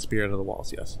like they disappear into the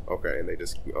walls, yes. Okay, and they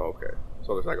just... Oh, okay.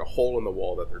 So there's like a hole in the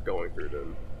wall that they're going through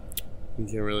then.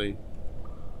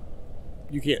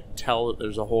 You can't tell that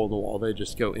there's a hole in the wall. They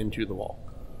just go into the wall.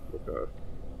 Okay.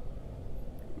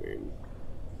 I mean...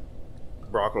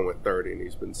 Brakka went 30, and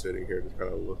he's been sitting here just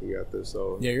kind of looking at this,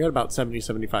 so... Yeah, you're at about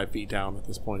 70-75 feet down at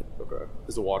this point. Okay.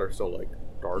 Is the water still like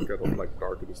dark? I don't like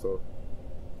dark and stuff.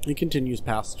 It continues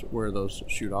past where those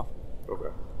shoot off. Okay.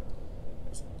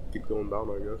 Just keep going down,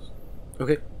 I guess.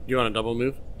 Okay. You want to double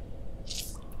move?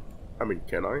 I mean,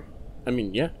 can I? I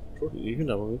mean, yeah. Sure. You can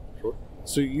double move. Sure.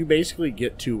 So you basically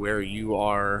get to where you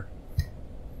are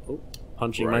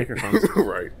punching Right. microphones.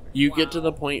 Right. You get to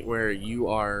the point where you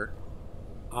are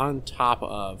on top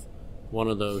of one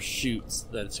of those chutes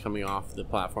that's coming off the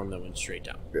platform that went straight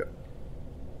down. Yeah.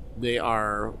 They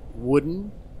are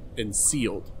wooden and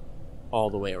sealed all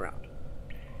the way around.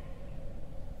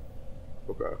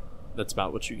 Okay. That's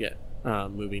about what you get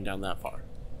moving down that far.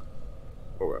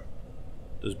 Okay.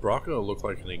 Does Brakka look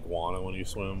like an iguana when he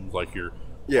swims? Like your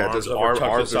Yeah, arms just up arms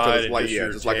tucked to aside the and like, just yeah,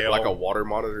 your just tail? like a water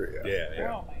monitor. Yeah,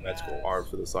 yeah. Oh my That's cool. gosh. Arms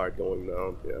to the side going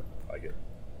down. Yeah. I get it.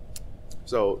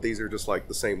 So these are just like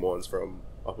the same ones from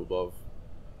up above.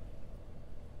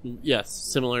 Yes,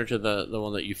 similar to the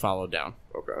one that you followed down.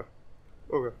 Okay.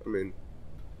 Okay. I mean.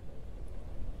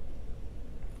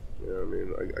 Yeah. I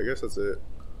mean. I guess that's it.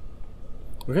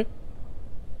 Okay.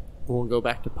 We'll go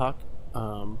back to Puck.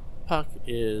 Puck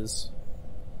is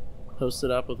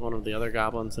posted up with one of the other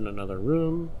goblins in another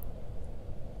room.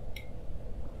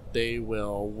 They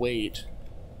will wait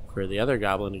for the other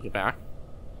goblin to get back.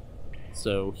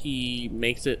 So he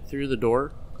makes it through the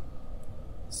door,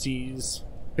 sees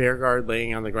Bearguard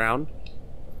laying on the ground,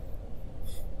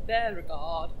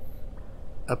 Evorgos.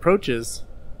 approaches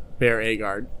Bear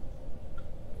Aegard,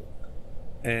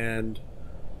 and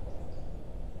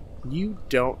you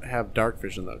don't have dark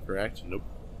vision though, correct? Nope.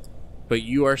 But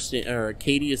you are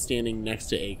Katie is standing next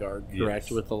to Aegard, correct,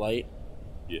 Yes. with the light?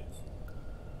 Yes.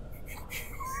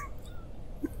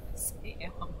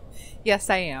 Yes,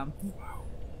 I am.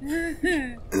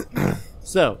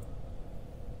 So,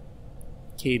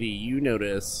 Katie, you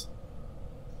notice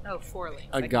Oh, 4 links.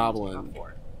 A I can goblin. take off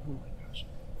 4.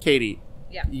 Katie,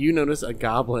 Yeah. you notice a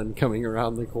goblin coming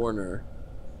around the corner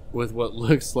with what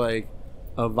looks like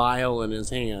a vial in his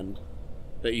hand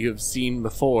that you have seen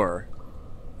before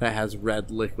that has red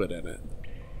liquid in it.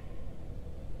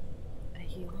 A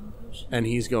healing potion? And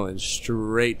he's going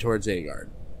straight towards Aegard.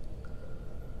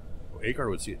 Well, Aegard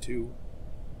would see it too.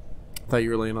 I thought you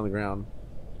were laying on the ground.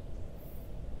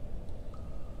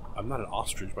 I'm not an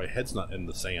ostrich. My head's not in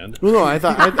the sand. Well, no, I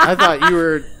thought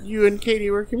you and Katie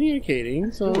were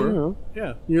communicating, so Sure. you know,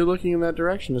 Yeah. you're looking in that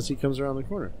direction as he comes around the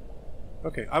corner.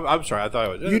 Okay. I'm sorry. I thought I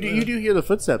was. You do hear the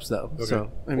footsteps though, Okay.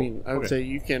 so I mean, I would Okay. say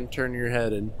you can turn your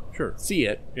head and Sure. see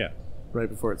it Yeah. right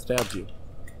before it stabs you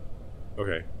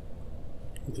Okay.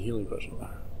 with the healing potion.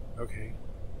 Okay.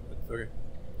 Okay.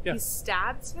 Yeah. He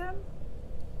stabs him?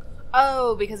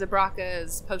 Oh, because of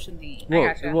Brakka's potion thingy.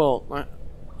 I gotcha.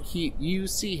 You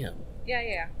see him.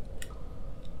 Yeah.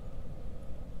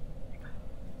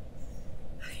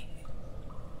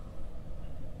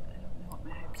 I don't know what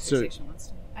my hyperfixation wants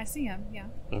to do. I see him, yeah.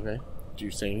 Okay. Do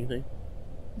you say anything?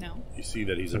 No. You see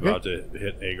that he's Okay. about to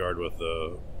hit Aegard with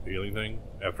the healing thing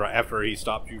after he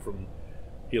stopped you from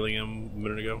healing him a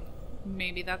minute ago.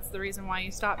 Maybe that's the reason why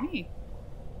you stopped me.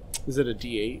 Is it a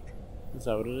D8? Is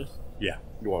that what it is? Yeah.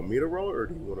 You want me to roll it, or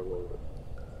do you want to roll it?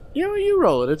 You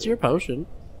roll it. It's your potion.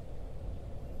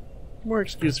 More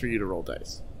excuse for you to roll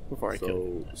dice before I kill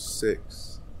you. So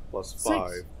 6 plus 6.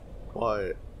 5,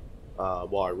 but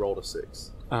well, I rolled a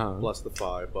 6 plus the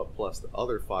 5, but plus the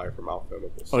other 5 from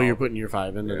alchemical. Oh, you're putting your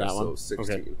 5 into that so one.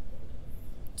 16. Okay.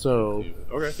 So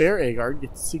Okay. Fair Aegard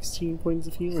gets 16 points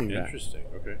of healing back, Interesting.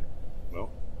 Okay.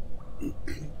 Well.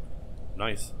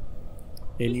 Nice.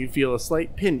 and you feel a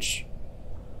slight pinch.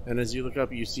 And as you look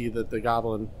up, you see that the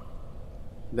goblin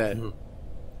that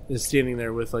is standing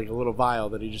there with like a little vial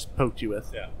that he just poked you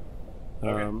with. Yeah.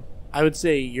 Okay. I would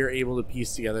say you're able to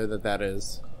piece together that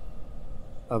is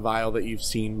a vial that you've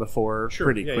seen before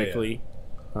pretty Yeah, quickly.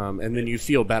 And then you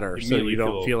feel better, so Immediately you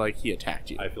don't feel- feel like he attacked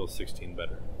you. I feel 16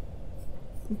 better.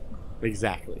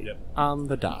 Exactly. Yep. On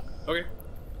the dot. Okay.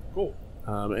 Cool.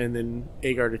 And then,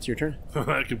 Aegard, it's your turn.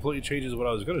 That completely changes what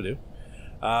I was going to do.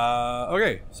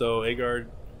 Okay. So Aegard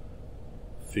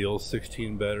feels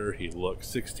 16 better. He looks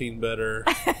 16 better.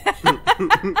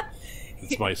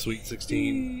 It's my sweet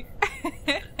 16.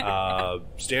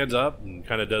 Stands up and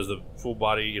kind of does the full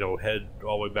body, head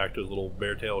all the way back to his little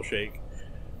bear tail shake.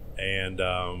 And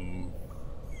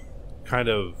kind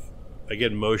of,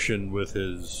 again, motion with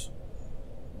his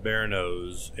bear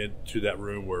nose into that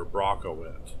room where Brakka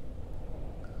went.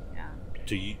 Yeah.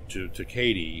 To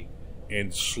Katie,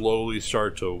 and slowly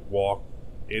start to walk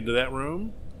into that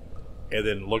room, and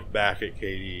then look back at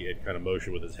Katie and kind of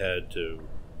motion with his head to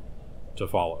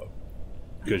follow,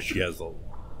 because she has the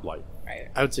light. Right.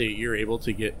 I would say you're able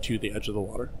to get to the edge of the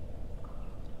water.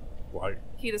 Right?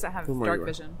 He doesn't have From where dark you are.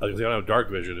 vision. I don't have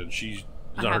dark vision, and she's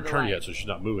I not her have the turn light. yet, so she's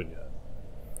not moving yet.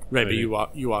 Right, but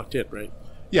you walked in, right?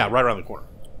 Yeah, right around the corner.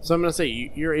 So I'm gonna say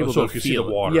you're able to feel see the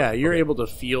water. Yeah, you're Okay. able to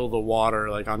feel the water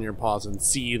like on your paws and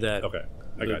see that. Okay,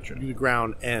 I got you. The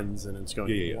ground ends and it's going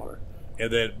to the water.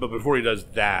 And then, but before he does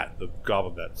that, the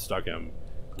goblin that stuck him,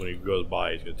 when he goes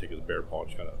by, he's gonna take his bear paw and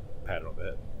just kind of pat it on the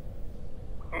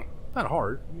head. Not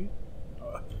hard.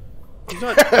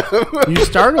 You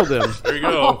startled him. There you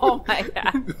go. Oh my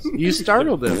god. You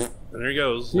startled him. And there he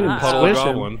goes. You didn't Puddle of squish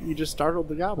goblin. him. You just startled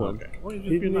the goblin. Okay. Well, you He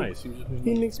just be didn't- nice. You just He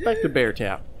didn't expect a bear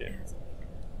tap. Yeah.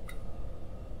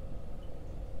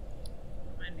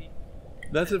 Mind me.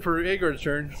 That's it for Aegard's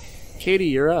turn. Katie,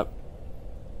 you're up.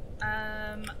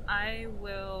 I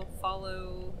will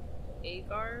follow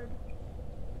Aegard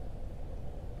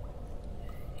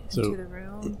So- into the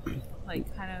room,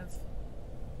 like kind of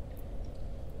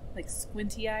like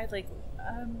squinty-eyed, like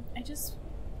I just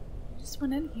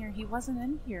went in here. He wasn't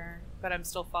in here, but I'm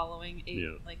still following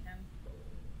like him.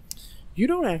 You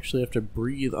don't actually have to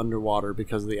breathe underwater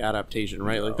because of the adaptation,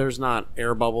 right? No. Like, there's not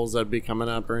air bubbles that'd be coming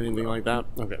up or anything like that.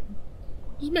 Okay,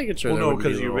 just making sure. Well, there no, wouldn't be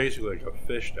because you're little- basically like a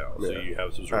fish now, so Yeah. you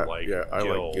have some sort of like I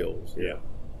like gills. Yeah.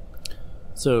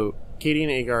 So Katie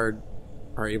and Aegard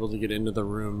are able to get into the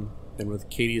room, and with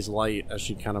Katie's light, as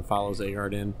she kind of follows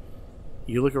Aegard in,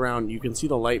 you look around. You can see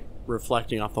the light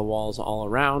reflecting off the walls all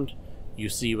around. You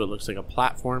see what looks like a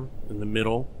platform in the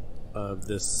middle of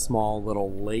this small little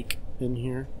lake in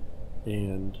here,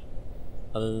 and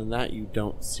other than that, you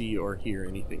don't see or hear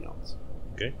anything else.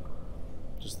 Okay.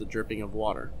 Just the dripping of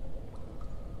water.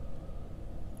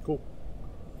 Cool.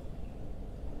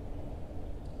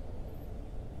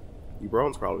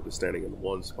 Ibron's probably just standing in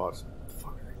one spot. What the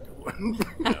fuck are you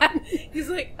doing? He's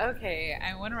like, okay,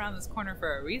 I went around this corner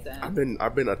for a reason.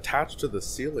 I've been attached to the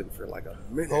ceiling for like a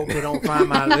minute. Hope they don't find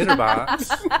my litter box.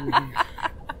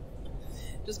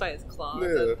 Just by his claws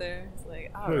Yeah. up there. It's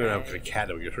like, all We're gonna have right. a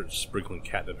catnip. We're gonna start sprinkling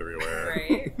catnip everywhere.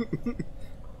 Right?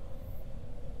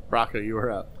 Brakka, you are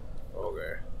up.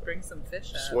 Okay. Bring some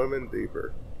fish up. Swimming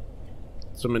deeper.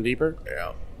 Swimming deeper.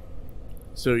 Yeah.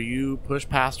 So you push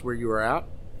past where you were at.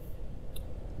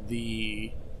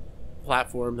 The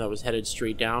platform that was headed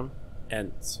straight down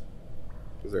ends.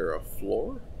 Is there a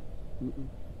floor? Mm-mm.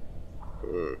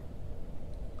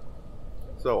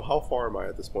 So how far am I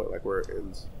at this point? Like where it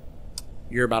ends?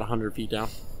 You're about 100 feet down.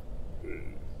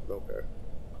 Okay.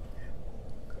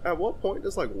 At what point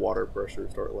does like water pressure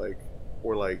start like,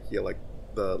 or like like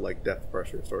the like depth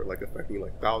pressure start like affecting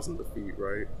like thousands of feet,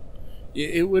 right?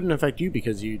 It wouldn't affect you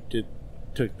because you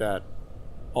took that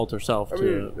alter self I to.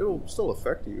 mean, it'll still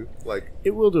affect you. Like,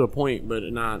 It will to a point, but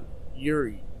not.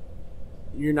 You're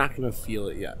not going to feel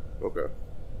it yet. okay.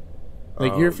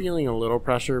 Like you're feeling a little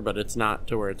pressure, but it's not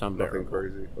to where it's unbearable. Nothing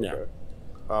crazy. Yeah. Okay.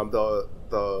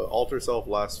 The alter self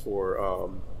lasts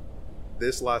for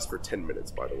this lasts for 10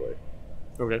 minutes, by the way.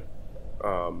 Okay.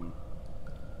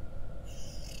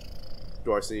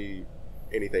 Do I see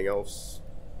anything else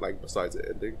like besides it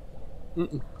ending?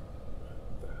 Mm-mm.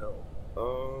 What the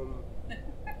hell?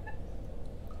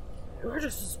 Where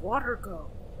does this water go?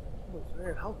 Oh,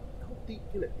 man, how deep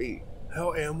can it be?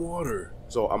 Hell am water.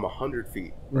 So I'm 100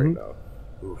 feet right Mhm. now.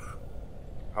 Oof.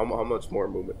 How much more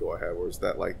movement do I have, or is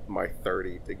that like my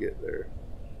 30 to get there?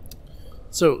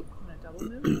 So I'm gonna double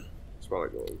move. It's probably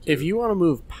going to. if you want to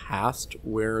move past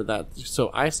where that, so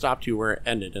I stopped you where it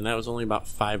ended, and that was only about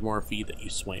 5 more feet that you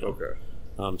swam. Okay.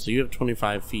 So you have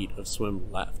 25 feet of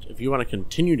swim left. If you want to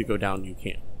continue to go down, you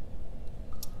can.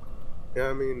 Yeah,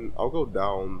 I mean, I'll go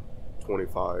down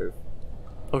 25.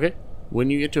 Okay. When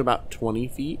you get to about 20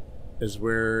 feet is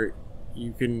where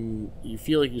you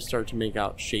feel like you start to make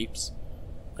out shapes.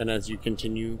 And as you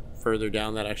continue further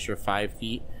down that extra 5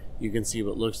 feet, you can see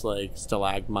what looks like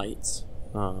stalagmites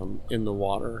in the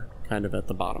water, kind of at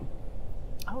the bottom.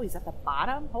 Oh, he's at the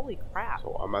bottom? Holy crap.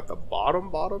 So I'm at the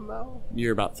bottom now?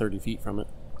 You're about 30 feet from it.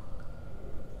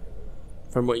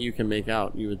 From what you can make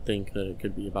out, you would think that it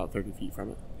could be about 30 feet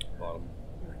from it. Bottom.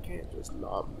 I can't just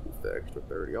not move the extra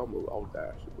 30. I'll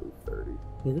dash and move 30.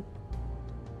 Mm-hmm.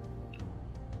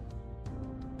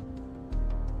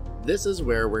 This is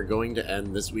where we're going to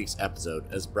end this week's episode,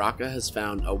 as Brakka has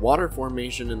found a water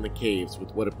formation in the caves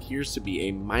with what appears to be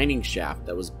a mining shaft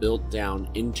that was built down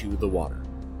into the water.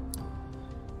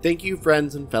 Thank you,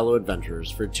 friends and fellow adventurers,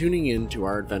 for tuning in to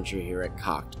our adventure here at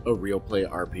Cocked, a Real Play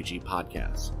RPG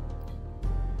podcast.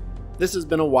 This has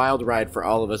been a wild ride for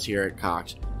all of us here at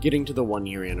Cocked, getting to the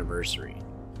 1-year anniversary.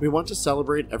 We want to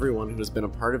celebrate everyone who has been a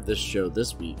part of this show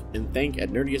this week, and thank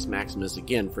Adnerdius Maximus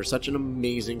again for such an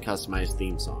amazing customized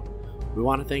theme song. We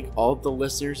want to thank all of the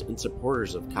listeners and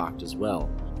supporters of Cocked as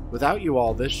well. Without you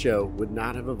all, this show would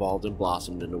not have evolved and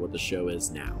blossomed into what the show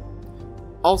is now.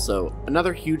 Also,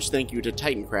 another huge thank you to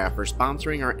Titancraft for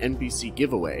sponsoring our NPC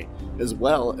giveaway, as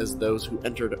well as those who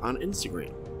entered on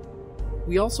Instagram.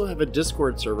 We also have a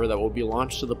Discord server that will be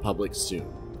launched to the public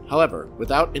soon. However,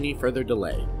 without any further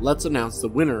delay, let's announce the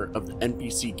winner of the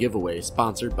NPC giveaway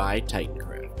sponsored by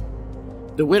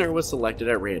Titancraft. The winner was selected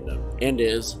at random and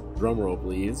is, drumroll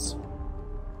please,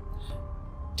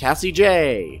 Tassie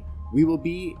J. We will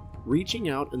be reaching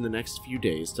out in the next few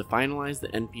days to finalize the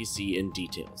NPC in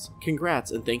details.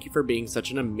 Congrats and thank you for being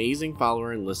such an amazing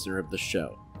follower and listener of the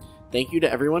show. Thank you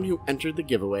to everyone who entered the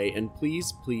giveaway, and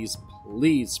please, please,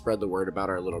 please spread the word about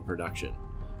our little production.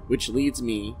 Which leads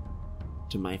me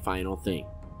to my final thing.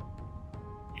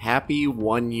 Happy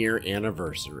 1 year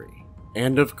anniversary.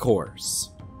 And of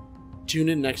course, tune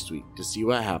in next week to see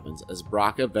what happens as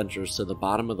Brakka ventures to the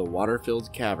bottom of the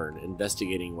water-filled cavern,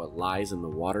 investigating what lies in the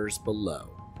waters below.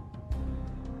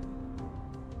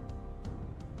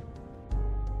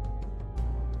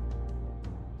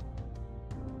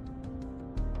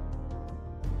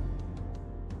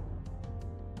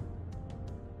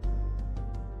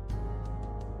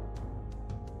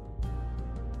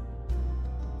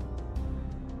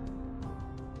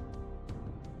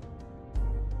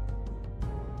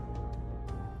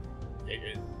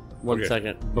 One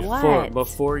second.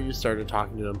 Before you started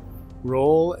talking to them,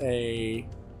 roll a...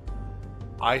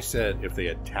 I said if they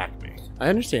attack me. I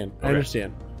understand. Okay. I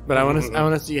understand. But I want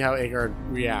to see how Aegard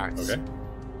reacts. Okay.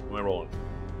 What am I rolling?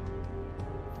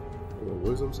 A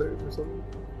wisdom save or something?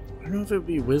 I don't know if it would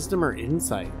be wisdom or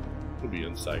insight. It would be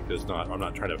insight, because I'm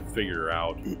not trying to figure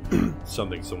out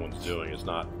something someone's doing. It's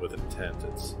not with intent.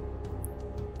 It's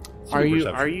Are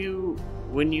perception. you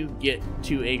when you get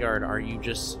to Aegard, are you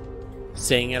just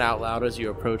saying it out loud as you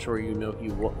approach where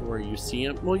you see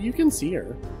him? Well, you can see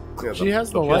her. Yeah, She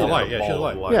has the She has a light. light. Yeah, she has a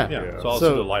light. Yeah. Yeah. So I'll So-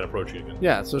 see the light approaching again.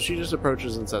 Yeah, so she just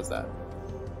approaches and says that.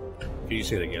 Can you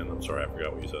say it again? I'm sorry, I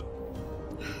forgot what you said.